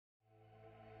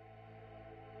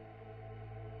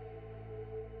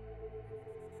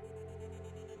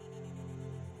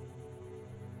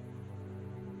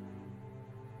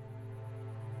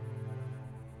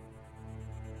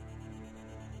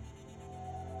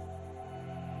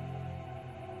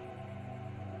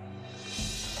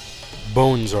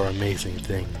Bones are amazing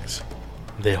things.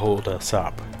 They hold us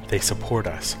up, they support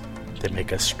us, they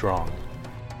make us strong.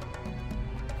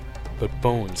 But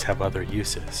bones have other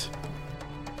uses.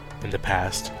 In the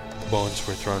past, bones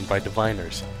were thrown by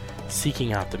diviners,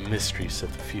 seeking out the mysteries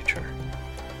of the future.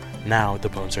 Now the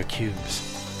bones are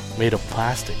cubes, made of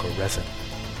plastic or resin,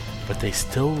 but they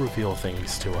still reveal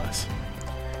things to us.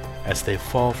 As they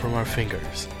fall from our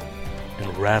fingers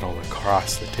and rattle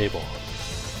across the table,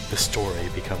 the story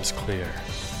becomes clear.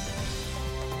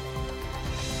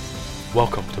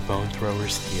 Welcome to Bone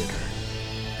Throwers Theater,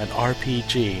 an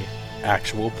RPG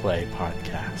actual play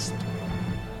podcast.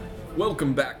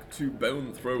 Welcome back to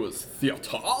Bone Throwers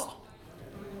Theater.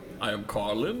 I am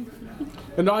Carlin.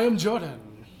 And I am Jordan.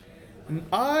 And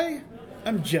I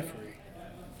am Jeffrey.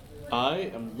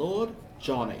 I am Lord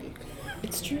Johnny.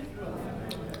 It's true.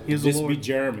 He's This the be Lord.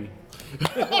 Jeremy.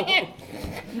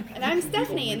 And I'm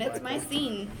Stephanie, and it's my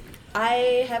scene.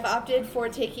 I have opted for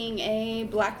taking a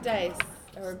black die,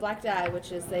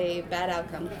 which is a bad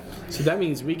outcome. So that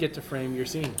means we get to frame your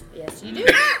scene. Yes, you do.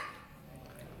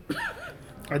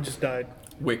 I just died.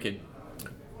 Wicked.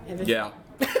 Have a- Yeah.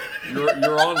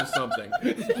 You're on to something.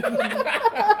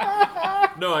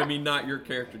 No, I mean not your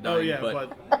character dying,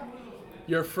 but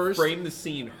Your first. frame the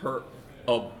scene. Her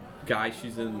a guy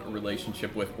she's in a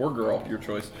relationship with, or girl, your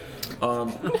choice,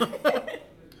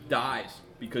 dies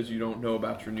because you don't know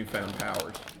about your newfound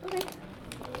powers. Okay.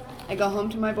 I go home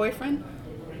to my boyfriend,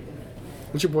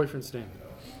 What's your boyfriend's name?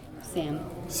 Sam.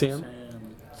 Sam?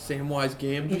 Samwise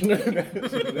Gamgee.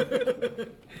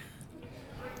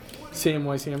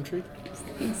 Samwise Hamtree?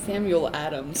 Samuel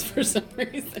Adams for some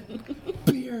reason.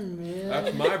 Beer, man.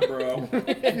 That's my bro.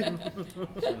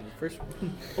 First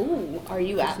Ooh, are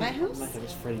you at my house? my name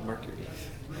is Freddie Mercury.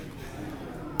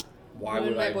 Why You would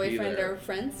and my I be boyfriend there? are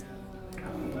friends?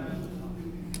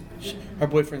 Her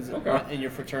boyfriend's Okay. in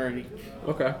your fraternity.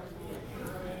 Okay.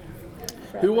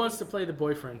 Who wants to play the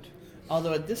boyfriend?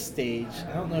 Although at this stage,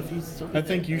 I don't know if he's still. I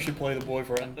think you should play the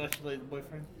boyfriend. I should play the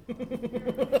boyfriend.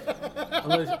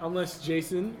 Unless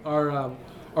Jason, our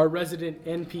resident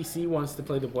NPC, wants to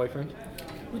play the boyfriend.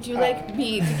 Would you like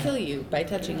me to kill you by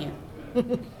touching you?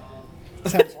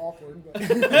 Sounds awkward. But...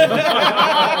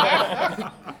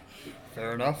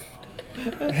 Fair enough.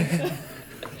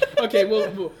 Okay,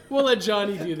 we'll let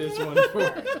Johnny do this one.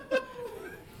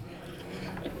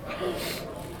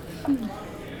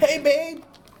 Hey, babe.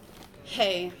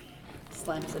 Hey.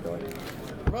 Slams the door.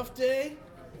 Rough day.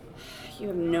 You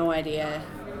have no idea.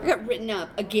 I got written up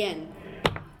again.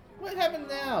 What happened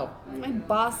now? My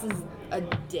boss is a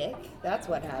dick. That's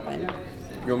what happened.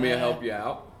 You want me to help you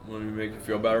out? Want me to make you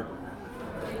feel better?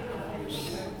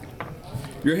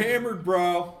 You're hammered,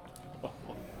 bro.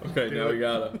 Okay, now we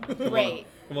gotta. Great.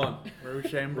 Come on.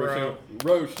 Roshan, bro.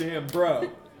 Roshan, bro.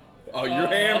 Oh, you're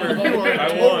hammered. You are I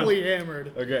won. totally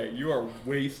hammered. Okay, you are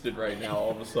wasted right now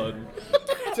all of a sudden.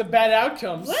 It's a bad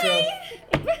outcome, so...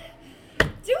 What?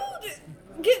 Dude,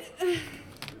 get.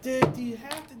 Dude, do you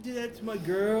have to do that to my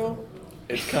girl?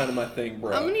 It's kind of my thing,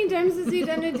 bro. How many times has he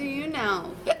done it to you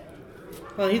now?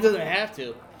 Well, he doesn't have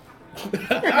to.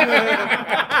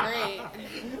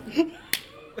 Great.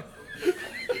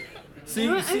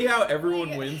 See how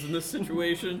everyone wins in this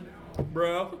situation,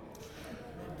 bro?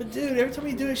 But dude, every time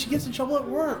you do it, she gets in trouble at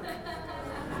work.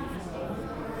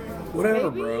 Whatever,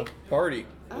 Baby? bro. Party.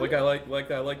 Like I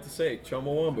like to say,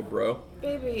 Chumbawamba, bro.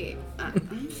 Baby, I'm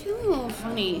feeling a little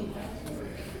funny.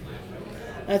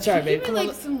 That's alright, babe. Give Come me on,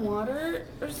 like some water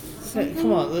or hey, something.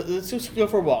 come on. Let's just go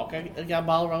for a walk. I got a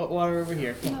bottle of water over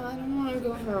here. No, I don't want to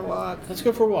go for a walk. Let's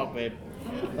go for a walk, babe.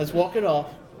 Let's walk it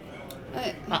off.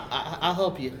 I I'll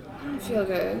help you. don't feel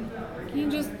good. Can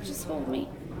you just hold me?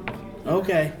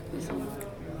 Okay. Please?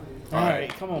 All right,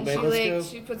 come on, And babe. she Let's like go.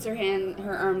 she puts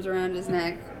her arms around his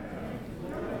neck.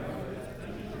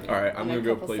 All right, I'm And a gonna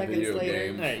go couple play seconds video later-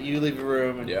 games. All right, you leave the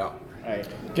room. And, Yeah. All right.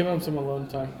 Give him some alone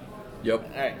time.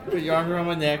 Yep. All right. Put your arm around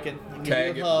my neck and give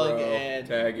Tag you it, a hug, bro. and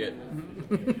Tag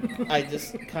it. I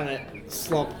just kind of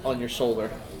slump on your shoulder.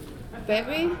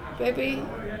 Baby,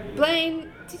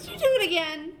 Blaine, did you do it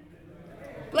again?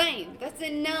 Blaine, that's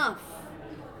enough.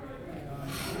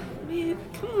 Man,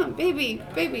 come on, baby.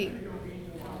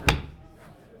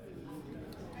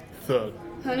 Thud.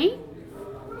 Honey?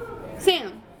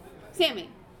 Sammy.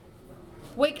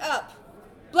 Wake up.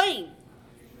 Blaine.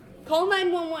 Call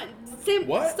 911. Sam,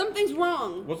 What? something's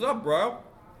wrong. What's up, bro?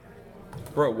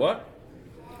 Bro, what?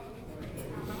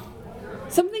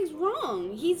 Something's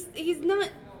wrong. He's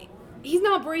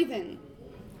not breathing.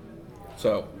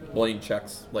 So Blaine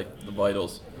checks like the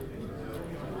vitals.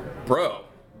 Bro,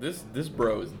 this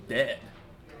bro is dead.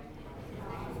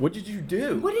 What did you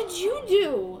do? What did you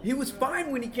do? He was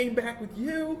fine when he came back with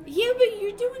you. Yeah, but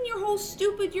you're doing your whole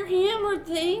your hammer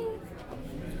thing.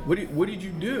 What did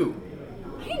you do?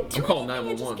 I didn't do I'm calling anything,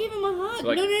 I just 911. gave him a hug. So,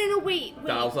 like, no, wait.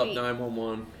 Dials up wait.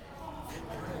 911.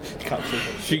 Cop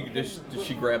super. Did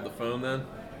she grab the phone then?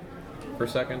 For a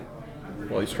second?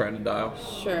 While he's trying to dial?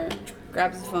 Sure.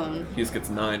 Grabs the phone. He just gets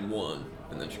 9-1,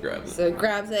 and then she grabs it. So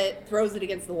grabs it, throws it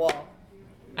against the wall.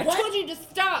 I told you to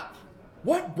stop.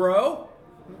 What, bro?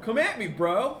 Come at me,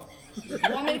 bro. You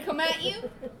want me to come at you?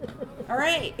 All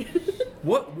right.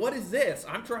 What is this?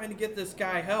 I'm trying to get this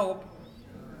guy help.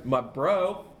 My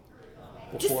bro.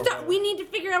 Just stop. We need to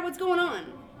figure out what's going on.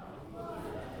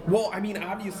 Well, I mean,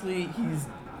 obviously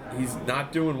he's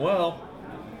not doing well.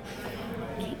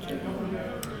 I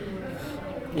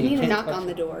need to knock on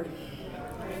the door.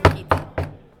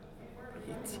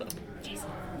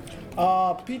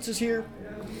 Pizza's here.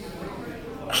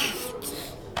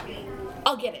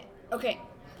 I'll get it. Okay.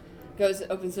 Goes,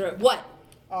 opens the door. What?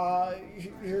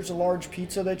 Here's a large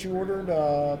pizza that you ordered.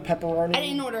 Pepperoni. I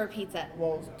didn't order a pizza.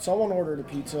 Well, someone ordered a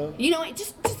pizza. You know what?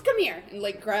 Just come here. And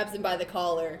like grabs him by the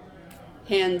collar.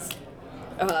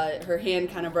 Her hand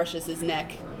kind of brushes his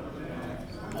neck.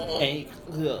 Hey,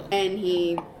 ugh. And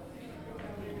he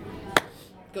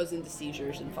goes into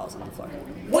seizures and falls on the floor.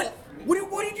 What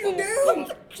did you do?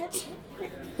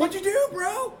 What'd you do,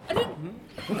 bro?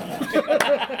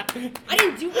 I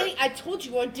didn't do any. I told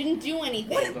you I didn't do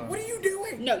anything. What are you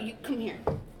doing? No, you come here.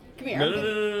 Come here.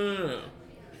 No.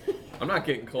 I'm not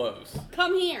getting close.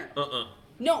 Come here.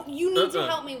 No, you need to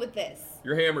help me with this.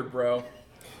 You're hammered, bro.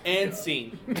 And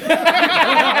scene.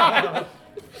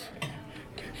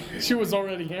 She was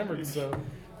already hammered, so.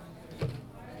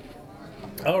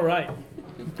 All right.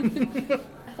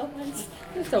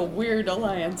 That's a weird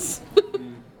alliance.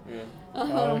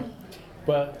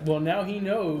 But now he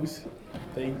knows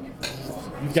that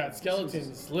you've got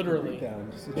skeletons literally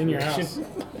in your house.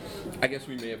 I guess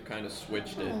we may have kind of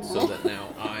switched it so that now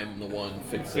I'm the one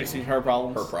Fixing her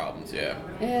problems. her problems, yeah.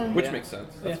 Yeah. Which makes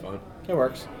sense. That's fine. It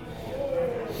works.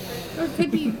 Or it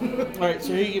could be. Alright,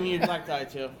 so who you giving your black die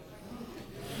to?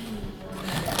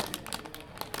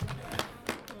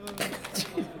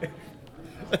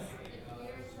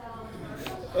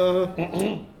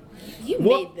 You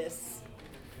made this.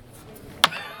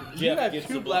 You have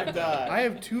two black die. I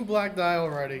have 2 black die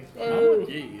already.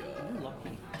 Lucky.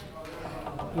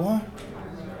 What?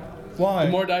 Why?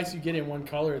 The more dice you get in one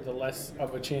color, the less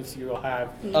of a chance you'll have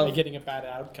of getting a bad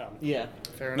outcome. Yeah.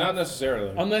 Fair Not enough.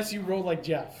 necessarily. Unless you roll like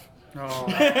Jeff. Oh.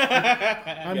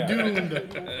 I'm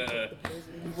doomed.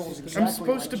 I'm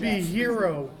supposed to be a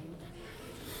hero.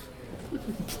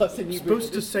 Plus, I'm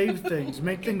supposed to save things,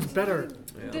 make things better.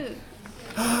 Dude.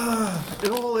 It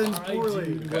all ends All right, poorly.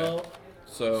 dude. Well,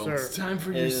 So Sir. it's time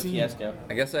for it your is a scene. fiasco.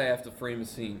 I guess I have to frame a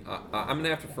scene. I'm gonna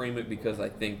have to frame it because I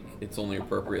think it's only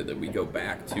appropriate that we go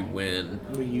back to when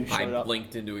When you I showed up.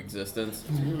 blinked into existence,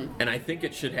 and I think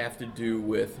it should have to do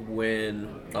with when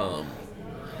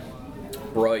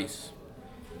Bryce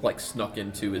like snuck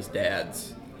into his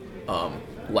dad's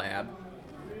lab.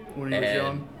 When he was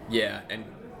young. Yeah, and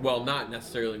well, not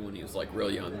necessarily when he was like real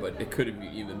young, but it could have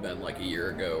even been like a year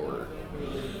ago or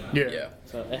yeah,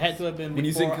 So it had to have been when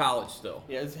he's before. in college still.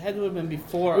 Yeah, it had to have been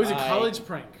before. It was a I- college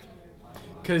prank.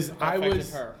 Because I affected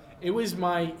was. her. It was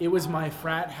my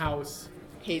frat house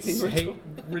Hazing hate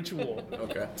ritual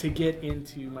Okay. to get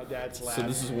into my dad's lab. So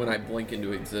this is when I blink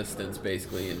into existence,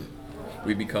 basically, and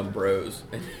we become bros.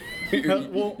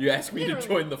 Well- you ask me to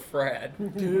join the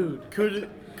frat. Dude.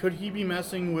 Could he be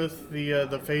messing with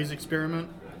the phase experiment?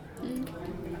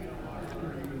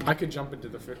 I could jump into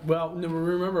the well, no,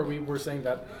 remember we were saying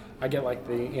that I get like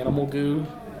the animal goo.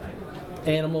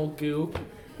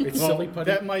 It's silly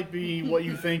putty. That might be what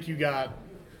you think you got,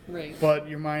 Right. but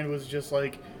your mind was just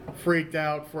like freaked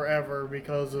out forever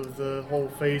because of the whole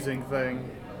phasing thing.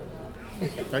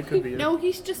 That could be it. No,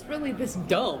 he's just really this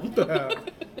dumb.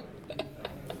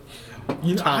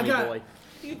 You know, Tommy boy.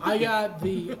 I got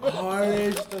the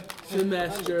hardest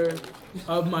semester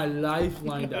of my life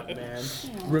lined up, man.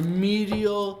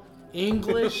 Remedial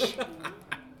English,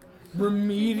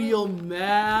 remedial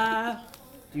math,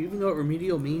 Do you even know what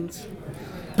remedial means?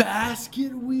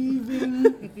 basket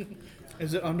weaving.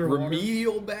 Is it underwater?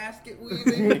 Remedial basket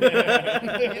weaving.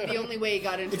 The only way he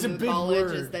got into It's a the big college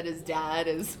word. is that his dad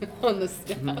is on the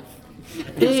staff.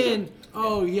 And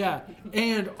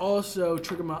and also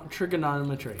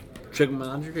trigonometry.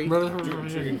 Trigonometry.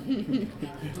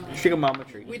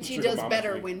 Trigonometry. Which he does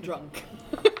better when drunk.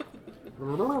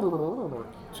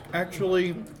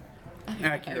 Actually, I've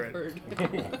accurate. heard.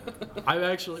 I've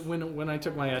actually when I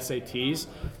took my SATs,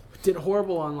 Did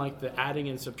horrible on like the adding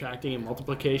and subtracting and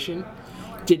multiplication.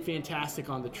 Did fantastic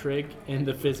on the trig and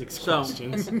the physics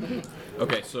questions.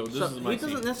 Okay, so this is my He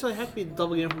doesn't scene. necessarily have to be the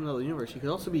double game from another universe. He could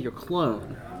also be your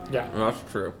clone Yeah. Oh,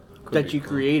 that's true. Could that be you true.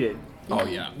 created Oh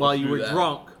yeah. while let's you do were that.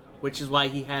 drunk, which is why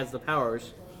he has the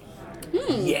powers.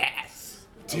 Yes.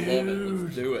 I love it.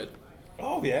 Let's do it.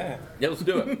 Oh yeah. Yeah, let's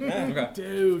do it. Okay.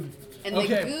 Dude. And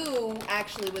Okay. the goo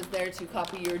actually was there to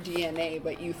copy your DNA,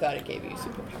 but you thought it gave you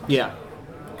superpowers. Yeah.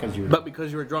 Because But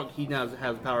because you were drunk, he now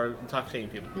has the power of intoxicating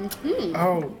people.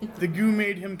 Oh, the goo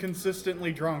made him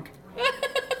consistently drunk.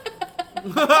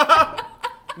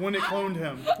 When it cloned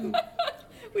him.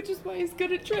 Which is why he's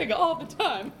good at trig all the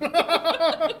time.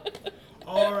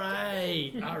 All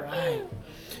right. All right.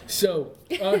 So,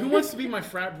 who wants to be my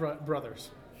frat brothers?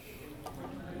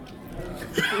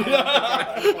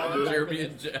 Jeremy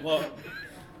and Jeff.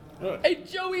 Hey,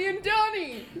 Joey and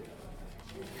Donnie!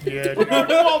 Yeah, dude.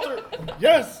 Walter!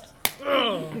 Yes!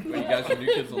 Wait, you guys are new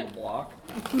kids on the block?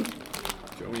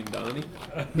 Joey and Donnie?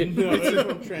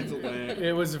 Transatlantic.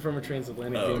 It was from a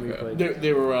transatlantic game we okay. played.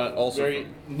 They were Also very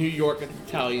New York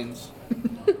Italians.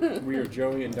 we are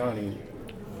Joey and Donnie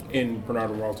in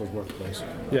Bernardo Walter's workplace.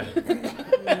 Yeah.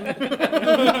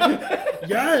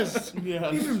 Yes!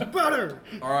 Yeah. Even better!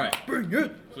 Alright. Bring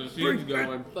it! So the scene's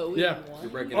going. But we Yeah. didn't want.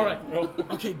 You're breaking All it.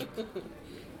 right. Okay.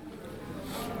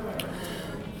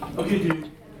 Okay,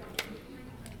 dude.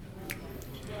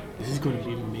 This is going to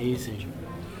be amazing.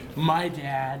 My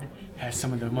dad has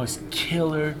some of the most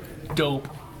killer, dope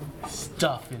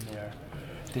stuff in there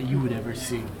that you would ever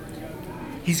see.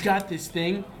 He's got this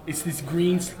thing. It's this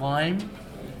green slime.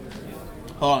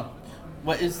 Hold on.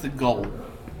 What is the goal?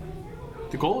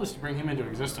 The goal is to bring him into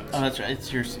existence. Oh, that's right.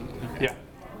 It's your scene. Okay. Yeah.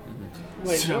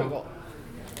 Wait, So- what?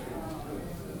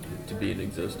 To be in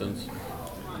existence.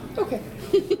 Okay.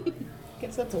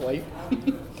 Guess that's a life.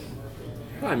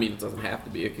 I mean, it doesn't have to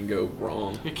be. It can go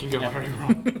wrong. It can go very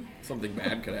wrong. Something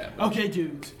bad could happen. Okay,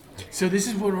 dudes. So this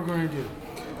is what we're going to do.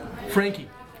 Frankie,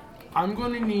 I'm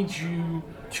going to need you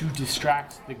to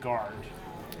distract the guard.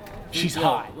 She's Yo,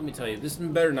 high. Let me tell you, this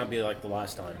better not be like the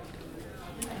last time.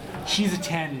 She's a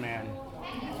 10, man.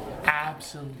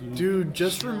 Absolutely. Dude,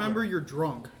 just remember you're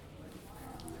drunk.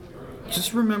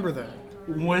 Just remember that.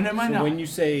 When am I So not? when you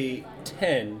say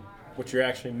 10, what you're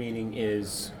actually meaning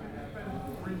is.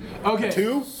 Okay.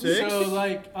 2? 6? So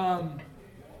like, Now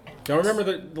remember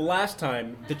the last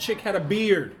time, the chick had a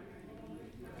beard.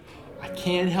 I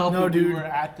can't help No, it. We dude. were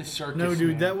at the circus. No,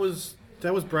 dude, man. that was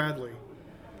Bradley.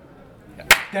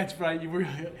 That's right.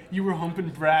 You were humping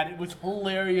Brad. It was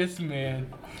hilarious,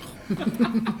 man.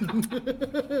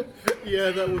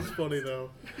 Yeah, that was funny though.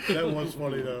 That was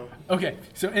funny though. Okay.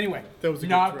 So anyway, That was a good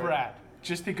not try. Brad.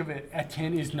 Just think of it. A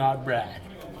 10 is not Brad.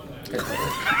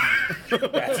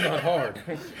 That's not hard.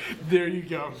 There you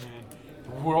go, man.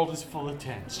 The world is full of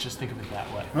 10s. Just think of it that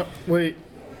way. Wait.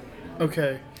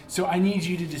 Okay. So I need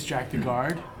you to distract the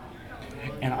guard,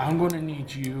 and I'm going to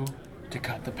need you to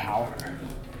cut the power.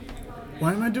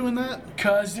 Why am I doing that?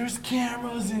 Because there's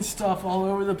cameras and stuff all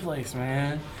over the place,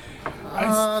 man.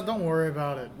 Don't worry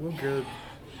about it. We're good.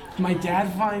 My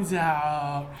dad finds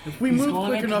out. If we he's move gonna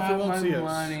quick enough, cut it won't my see us.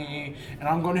 money, and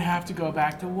I'm going to have to go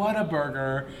back to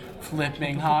Whataburger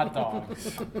flipping hot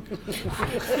dogs.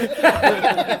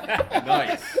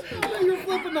 Nice. You're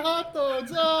flipping hot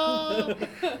dogs. Oh.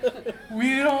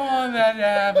 We don't want that to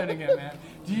happen again, man.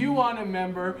 Do you want a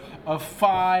member of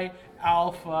Phi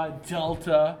Alpha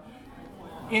Delta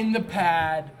in the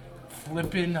pad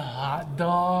flipping hot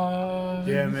dogs?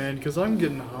 Yeah, man, because I'm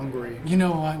getting hungry. You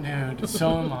know what, dude?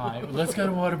 So am I. Let's go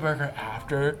to Whataburger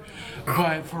after.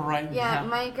 But for right Yeah, now.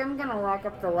 Mike, I'm gonna lock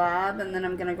up the lab and then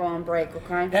I'm gonna go on break,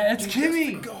 okay? That's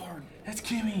Kimmy. That's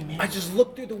Kimmy, man. I just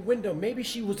looked through the window. Maybe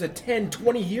she was a 10,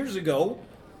 20 years ago.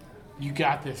 You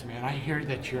got this, man. I hear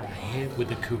that you're a hit with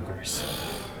the Cougars.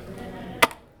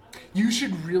 You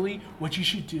should really, what you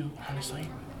should do, honestly,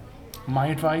 my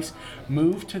advice,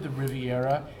 move to the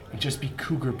Riviera and just be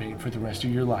cougar bait for the rest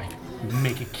of your life.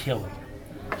 Make a killing.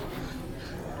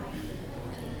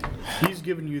 He's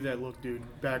giving you that look, dude.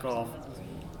 Back off.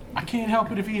 I can't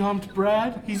help it if he humped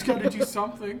Brad. He's got to do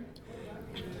something.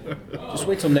 Just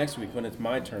wait till next week when it's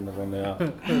my turn to run the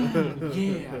out.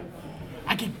 Yeah.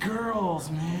 I get girls,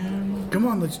 man. Come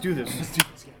on, let's do this. Let's do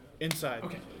this again. Inside.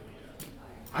 Okay.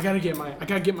 I gotta get my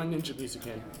ninja boots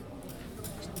again.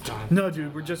 Done. No,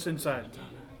 dude, we're just inside.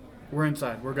 We're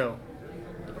inside. We're go.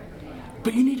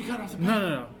 But you need to cut off the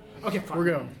No. Okay, fine. We're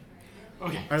go.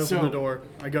 Okay. I open so, the door.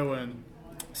 I go in.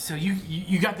 So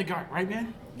you got the guard, right,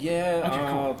 man? Yeah, Okay,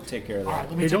 cool. I'll take care of All that. right,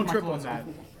 let me Hey, take don't my trip on clothes that.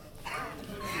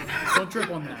 off. Don't trip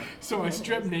on that. So I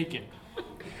strip naked.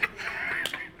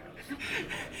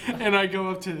 And I go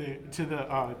up to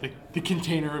the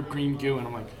container of green goo, and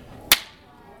I'm like,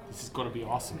 this is gonna be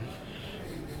awesome.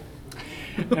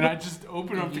 And I just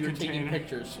open up the You're taking container,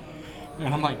 pictures.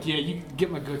 and I'm like, yeah, you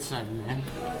get my good side, man.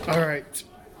 All right.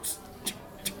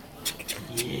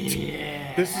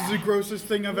 Yeah. This is the grossest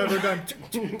thing I've ever done.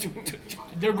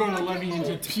 They're going to let me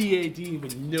into PAD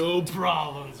with no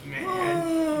problems,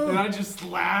 man. And I'm just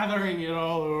slathering it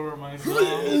all over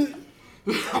myself.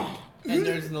 And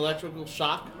there's an electrical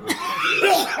shock.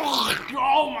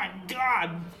 Oh my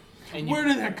god! And you Where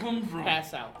did that come from?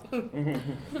 pass out.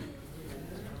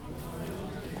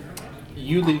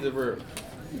 You leave the room.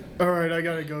 All right, I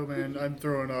gotta go, man. I'm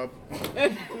throwing up.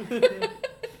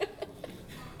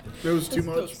 That was too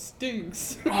much.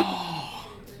 Stinks.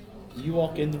 You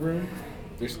walk in the room.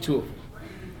 There's two of them.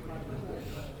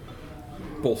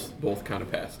 Both kind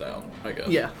of passed out, I guess.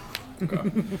 Yeah.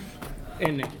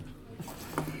 And naked.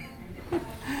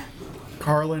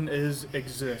 Carlin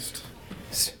exist.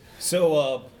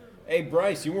 So, hey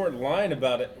Bryce, you weren't lying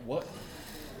about it. What?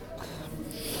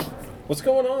 What's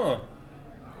going on?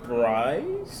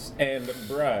 Bryce and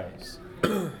Bryce.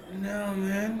 No,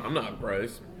 man. I'm not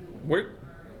Bryce. What?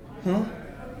 Huh?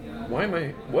 Why am I?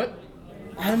 What?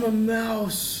 I'm a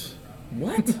mouse.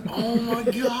 What? Oh my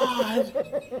god.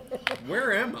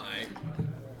 Where am I?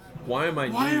 Why am I?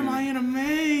 Why nude? am I in a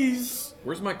maze?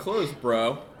 Where's my clothes,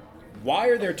 bro? Why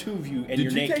are there two of you and Did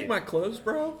you're you naked? take my clothes,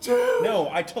 bro? Dude, No,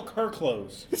 I took her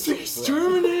clothes. it's the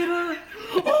exterminator.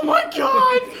 Oh my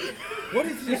god. What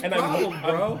is this And problem,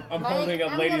 bro? I'm holding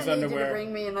up ladies' I'm gonna need you to underwear.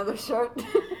 bring me another shirt.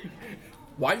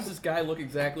 Why does this guy look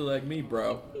exactly like me,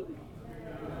 bro?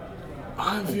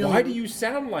 I'm feeling. Why do you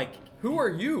sound like Who are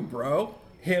you, bro?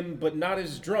 him but not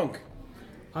as drunk?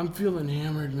 I'm feeling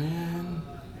hammered, man.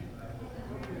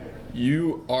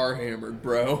 You are hammered,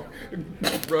 bro.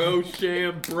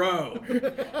 Rochambeau, bro.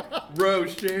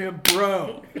 Rochambeau,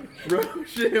 bro.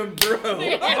 Rochambeau, bro.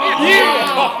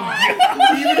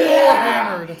 Even more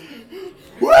hammered.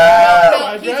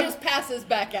 No, he just passes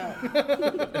back out.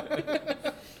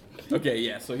 Okay,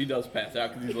 yeah, so he does pass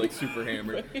out because he's like super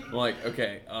hammered. I'm like,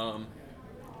 okay, I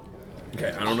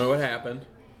don't know what happened.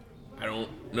 I don't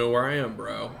know where I am,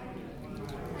 bro.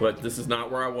 But this is not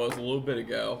where I was a little bit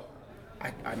ago.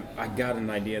 I got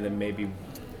an idea that maybe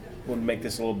would make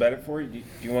this a little better for you. Do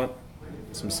you want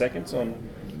some seconds on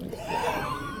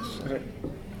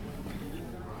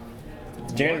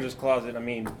janitor's closet? I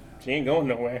mean, she ain't going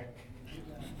nowhere.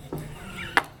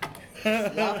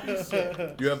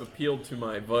 You have appealed to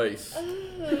my vice,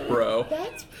 bro.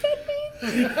 That's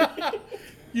funny.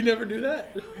 You never do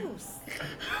that?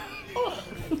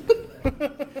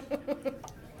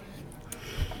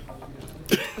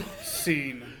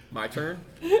 Scene. My turn?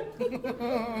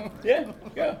 Yeah,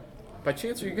 go. By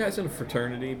chance, are you guys in a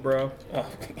fraternity, bro? Oh,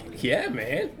 yeah,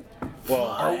 man.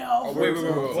 Well,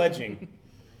 we're pledging.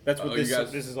 That's what Oh, you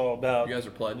guys- this is all about. You guys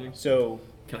are pledging? So,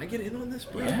 Can I get in on this,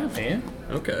 bro? yeah, man.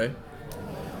 Okay.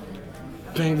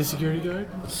 Paying the security guard.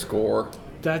 Score.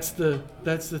 That's the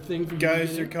thing for you. Guys,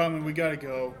 to they're do? coming. We gotta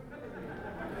go.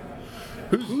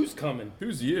 Who's coming?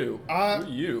 Who's you? Who Uh, are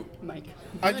you? Mike.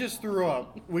 I just threw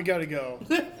up. We gotta go.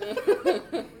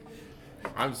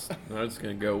 I'm just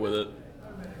gonna go with it.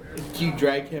 Do you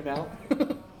drag him out?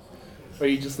 Or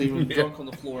you just leave him drunk on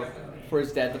the floor for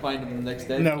his dad to find him the next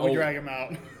day? No, we Oh. drag him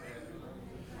out.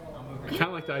 I kind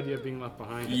of like the idea of being left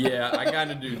behind. Yeah, I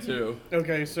kinda do too.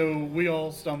 Okay, so we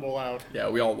all stumble out. Yeah,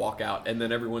 we all walk out, and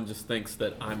then everyone just thinks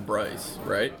that I'm Bryce,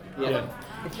 right? Yeah.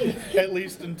 At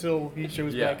least until he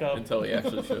shows Yeah, back up. until he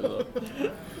actually shows up.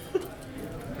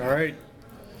 All right.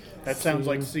 That sounds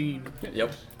like scene.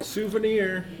 Yep.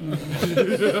 Souvenir.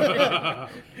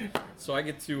 So I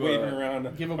get to Waving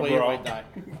around. Give a away your bra. white die.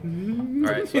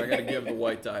 all right, so I gotta give the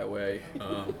white die away.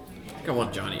 I think I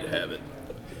want Johnny to have it.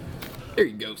 There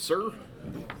you go, sir.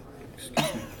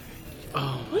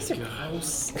 Oh my god.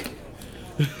 Gross.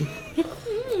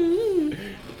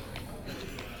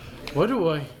 What do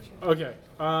I? Okay.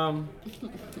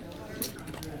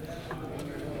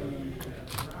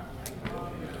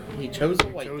 He chose a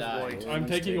white Chose die. white. I'm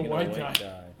taking a white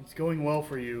die. It's going well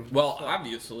for you. Well,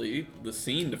 obviously, the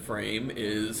scene to frame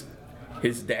is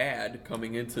his dad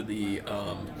coming into the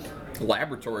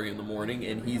laboratory in the morning,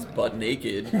 and he's butt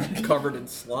naked, covered in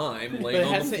slime, But laying it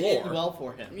on has the to floor. end well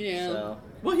for him. Yeah. So.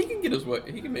 Well, he can get his way.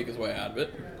 He can make his way out of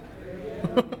it.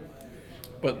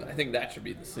 But I think that should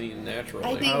be the scene naturally.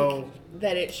 I think Oh.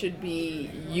 that it should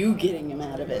be you getting him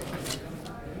out of it.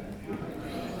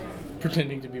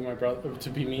 Pretending to be my brother, to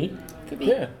be me. Could be.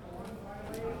 Yeah.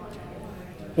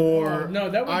 Or No,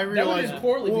 that would- I that would realize, end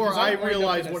poorly or because I I wind up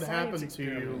realize in a what science happened to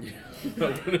you.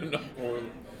 Not good enough for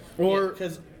him. Or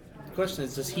Because The question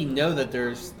is, does he know that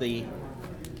there's the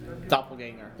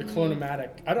doppelganger? The clonomatic.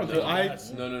 I don't think he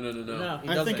does. No. No, he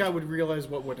I doesn't. think I would realize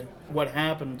what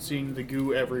happened seeing the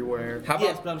goo everywhere. How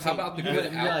Yes, about, but I'm how saying about the you good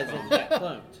didn't realize outcome? that he got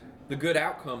cloned. The good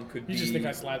outcome could be. You just think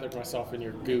I slathered myself in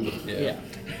your goo. Yeah.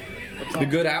 The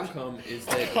good outcome is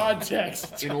that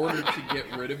Context. in order to get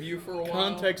rid of you for a while.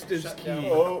 Context is key.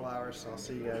 Flowers. I'll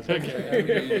see you guys.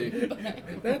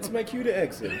 That's my cue to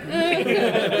exit.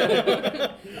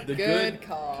 The Good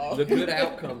call. The good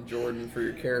outcome, Jordan, for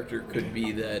your character could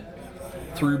be that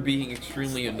through being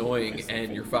extremely annoying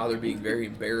and your father being very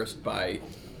embarrassed by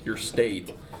your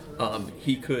state,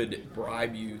 he could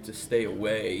bribe you to stay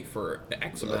away for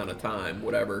X amount of time,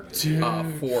 whatever,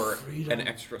 for an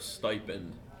extra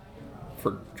stipend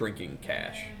for drinking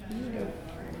cash.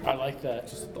 I like that.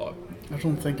 Just a thought. I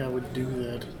don't think I would do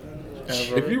that.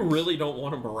 Ever. If you really don't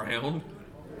want him around,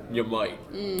 you might.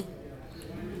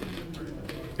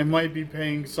 It might be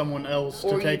paying someone else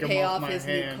Or to you take him pay off off my his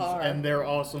new hands, car. and they're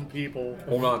awesome people.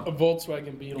 Hold A on.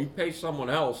 Volkswagen Beetle. You pay someone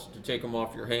else to take him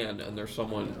off your hand, and there's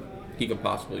someone he could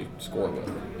possibly score with.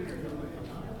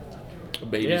 A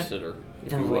babysitter.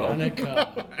 if you will.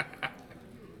 Veronica.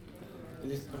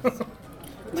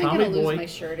 Am I Tommy gonna lose boy. my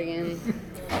shirt again?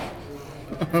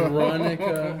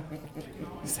 Veronica.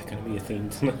 Is that going to be a theme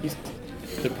tonight?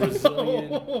 The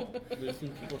Brazilian. Losing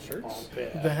people's shirts. Oh,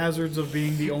 bad. The hazards of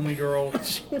being the only girl.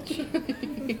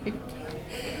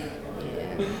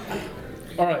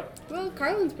 All right. Well,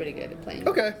 Carlin's pretty good at playing.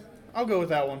 Okay, I'll go with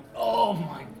that one. Oh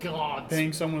my God.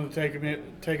 Paying someone to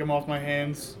take him off my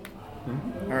hands.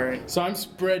 All right. So I'm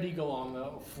spread eagle on the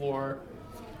floor.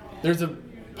 There's a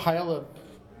pile of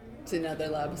Another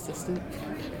lab assistant.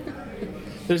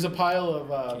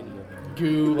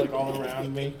 goo like all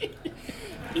around me.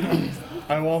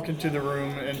 I walk into the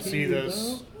room and see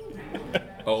this.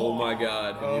 Oh my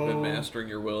god, have you been mastering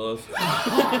your willows?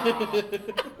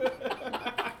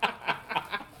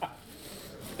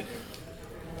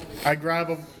 I grab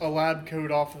a lab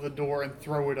coat off of the door and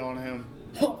throw it on him.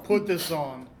 Put this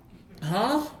on.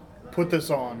 Huh? Put this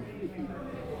on.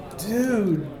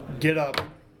 Dude, Get up.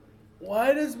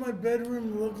 why does my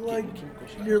bedroom look like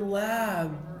your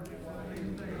lab?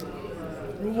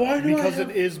 Because it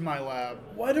is my lab.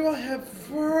 Why do I have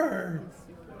fur?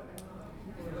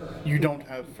 You don't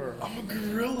have fur. I'm a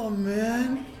gorilla,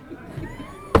 man.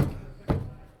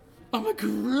 I'm a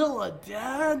gorilla,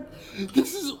 Dad.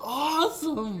 This is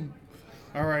awesome.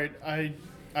 All right,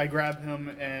 I grab him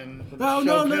and Oh,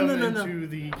 shove no, him no, no, no. into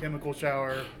the chemical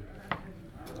shower.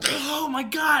 Oh my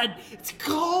God, it's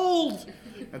cold.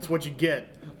 That's what you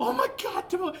get. Oh my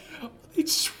God,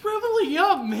 it's shriveling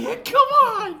up, man. Come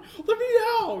on, let me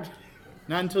out.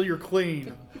 Not until you're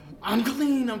clean. I'm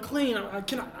clean.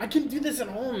 I can do this at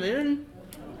home, man.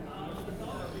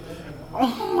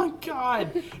 Oh my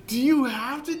God, do you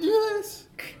have to do this?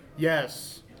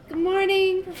 Yes. Good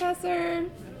morning, Professor.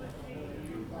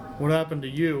 What happened to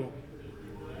you?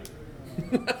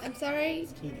 I'm sorry.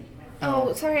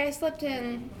 Oh, sorry, I slept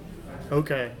in.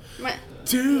 Okay. My,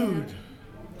 Dude,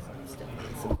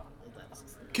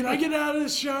 can I get out of the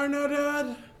shower now,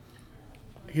 Dad?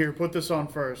 Here, put this on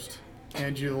first.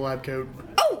 Hand you the lab coat.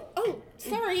 oh,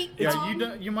 sorry.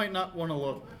 Yeah, you might not want to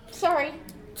look. Sorry.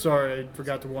 Sorry, I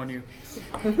forgot to warn you.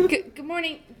 Good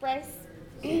morning, Bryce.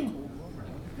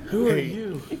 Who are Hey.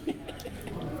 you?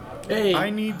 Hey, I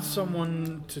need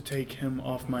someone to take him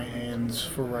off my hands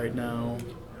for right now.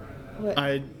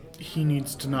 What? He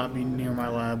needs to not be near my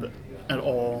lab at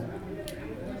all.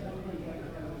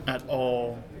 At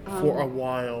all. For a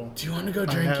while. do you want to go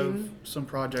I have drinking? some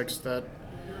projects that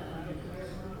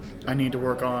I need to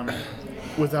work on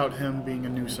without him being a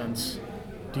nuisance.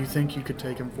 Do you think you could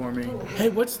take him for me? Hey,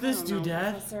 what's this do, No,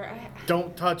 Dad? Professor,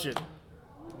 Don't touch it.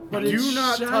 But Do it's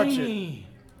not touch it. shiny.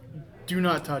 Do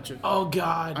not touch it. Oh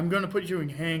God. I'm gonna put you in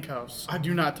handcuffs.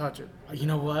 Do not touch it. You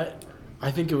know what?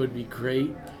 I think it would be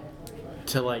great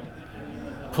to like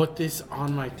put this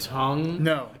on my tongue.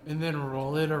 No. And then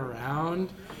roll it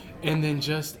around. And then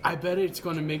I bet it's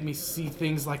going to make me see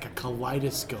things like a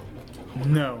kaleidoscope.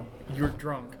 No. You're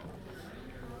drunk.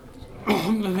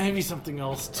 Maybe something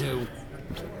else too.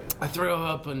 I threw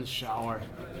up in the shower.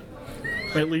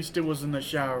 At least it was in the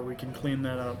shower. We can clean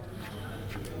that up.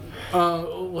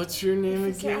 What's your name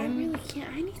Professor, I again? really can't.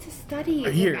 I need to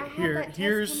study. Here, I have here, that test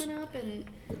here's- coming up and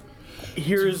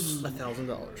Here's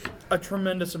 $1,000. a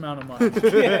tremendous amount of money.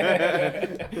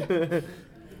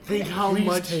 Think how Please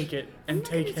much. take it and I'm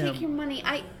not take gonna take your him. money.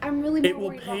 I'm really It more will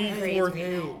worried about pay my for grades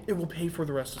right now. it will pay for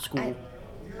the rest of school.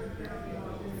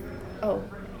 Oh,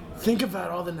 Think about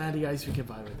all the natty ice we could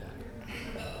buy with that.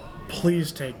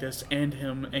 Please take this and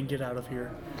him and get out of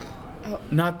here.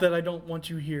 Not that I don't want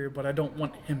you here, but I don't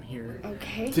want him here.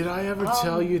 Okay. Did I ever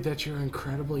tell you that you're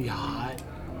incredibly hot?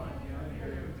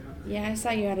 Yeah, I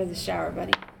saw you out of the shower,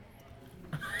 buddy.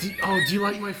 Do you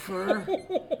like my fur?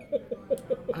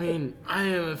 I mean, I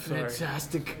am a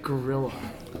fantastic gorilla.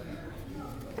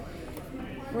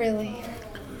 Really?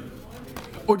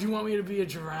 Or do you want me to be a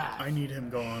giraffe? I need him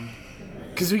gone.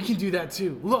 Because we can do that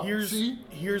too. Look, Here's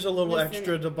a little Listen,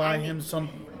 extra to buy I need- him some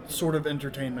sort of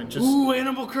entertainment. Just ooh,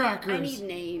 animal I crackers. need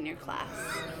an A in your class.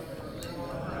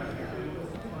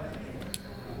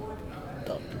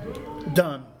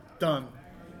 done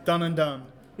and done.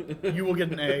 You will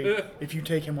get an A if you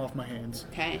take him off my hands.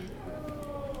 Okay.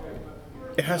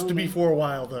 It has to be for a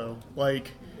while though.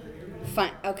 Like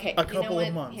Fine. Okay. A you know couple what?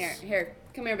 of months. Here.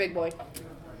 Come here, big boy.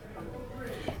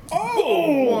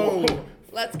 whoa.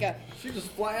 Let's go. She just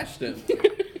flashed him.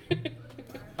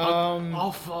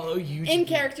 I'll follow you. In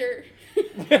character.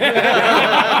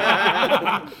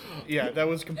 Yeah, that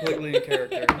was completely in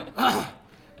character.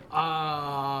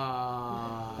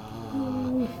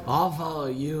 I'll follow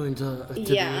you into to the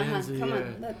Yeah. ends of Come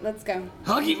the on. Let's go.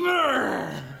 Huggy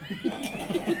Bear!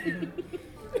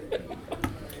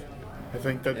 I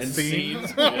think that's And scene.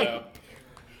 scenes. Yeah.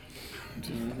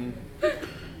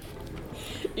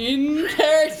 In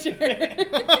character.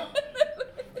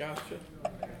 Gotcha.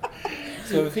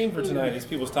 So the theme for tonight is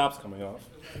people's tops coming off.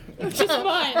 Which is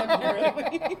fine,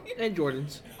 apparently. And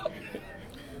Jordan's.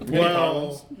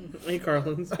 Well, And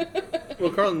Carlin's.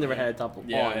 Well, Carlin never had a top of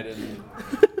Yeah, on. I didn't.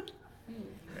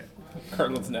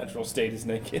 Carlin's natural state is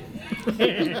naked.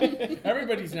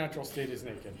 Everybody's natural state is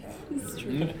naked.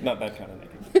 Not that kind of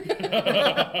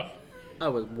naked. I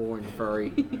was born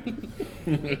furry.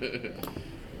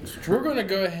 We're going to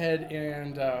go ahead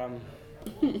and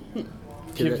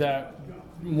give that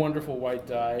wonderful white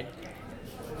die.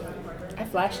 I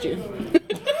flashed you.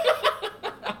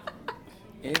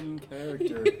 In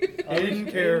character. in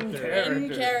character. In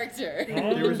character.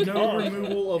 There was no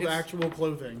removal of actual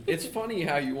clothing. It's funny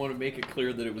how you want to make it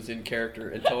clear that it was in character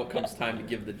until it comes time to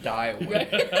give the die away.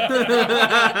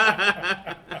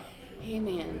 Hey,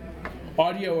 man.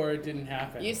 Audio or it didn't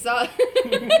happen. You saw.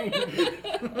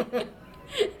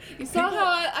 You saw how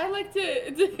I like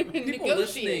to People negotiate.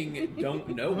 listening don't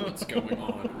know what's going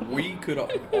on. We could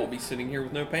all be sitting here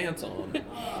with no pants on.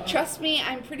 Trust me,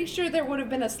 I'm pretty sure there would have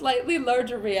been a slightly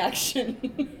larger reaction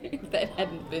if that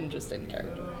hadn't been just in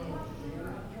character.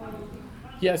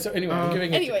 Yeah, so anyway, I'm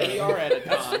giving it Anyway, to you are at a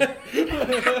con.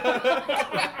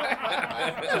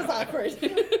 That was awkward.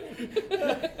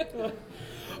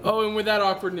 Oh, and with that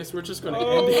awkwardness, we're just going to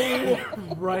end it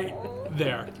right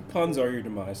there. Puns are your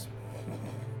demise.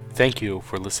 Thank you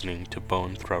for listening to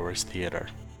Bone Throwers Theater.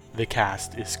 The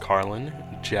cast is Carlin,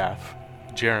 Jeff,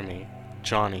 Jeremy,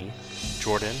 Johnny,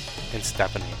 Jordan, and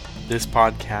Stephanie. This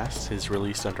podcast is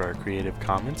released under a Creative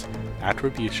Commons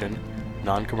Attribution,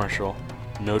 Non-Commercial,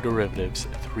 No Derivatives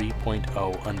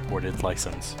 3.0 Unported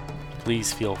license.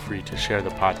 Please feel free to share the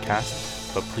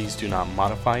podcast, but please do not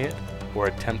modify it or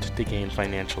attempt to gain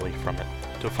financially from it.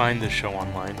 To find the show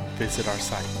online, visit our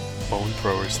site,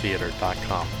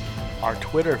 bonethrowerstheater.com. Our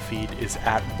Twitter feed is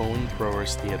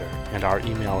 @bonethrowerstheater, and our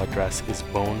email address is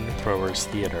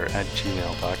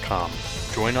bonethrowerstheater@gmail.com.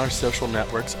 Join our social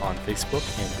networks on Facebook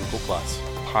and Google+.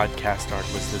 Podcast art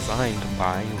was designed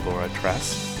by Laura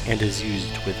Tress and is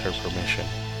used with her permission.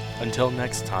 Until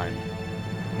next time,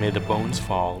 may the bones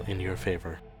fall in your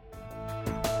favor.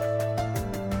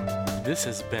 This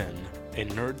has been a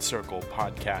Nerd Circle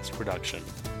podcast production.